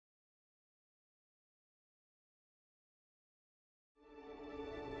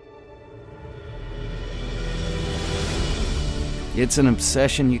It's an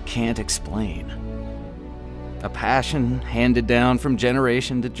obsession you can't explain. A passion handed down from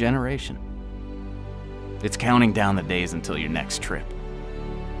generation to generation. It's counting down the days until your next trip,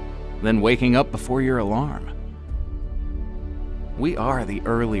 then waking up before your alarm. We are the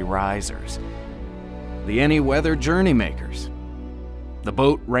early risers, the any-weather journey makers, the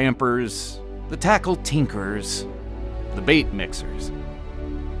boat rampers, the tackle tinkerers, the bait mixers.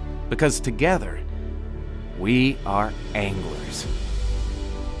 Because together, we are anglers.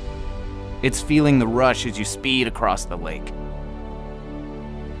 It's feeling the rush as you speed across the lake.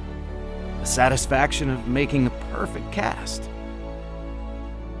 The satisfaction of making the perfect cast.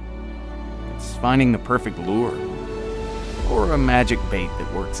 It's finding the perfect lure, or a magic bait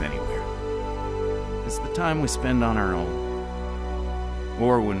that works anywhere. It's the time we spend on our own,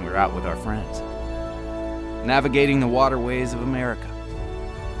 or when we're out with our friends, navigating the waterways of America,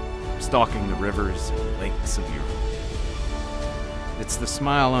 stalking the rivers and lakes of Europe. It's the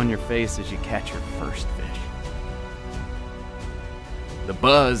smile on your face as you catch your first fish. The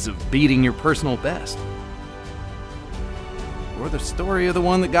buzz of beating your personal best. Or the story of the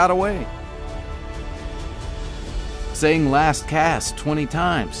one that got away. Saying last cast 20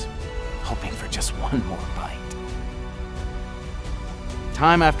 times, hoping for just one more bite.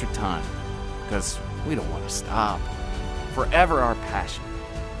 Time after time, because we don't want to stop. Forever our passion,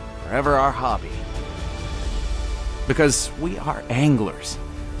 forever our hobby. Because we are anglers.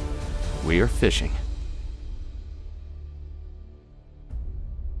 We are fishing.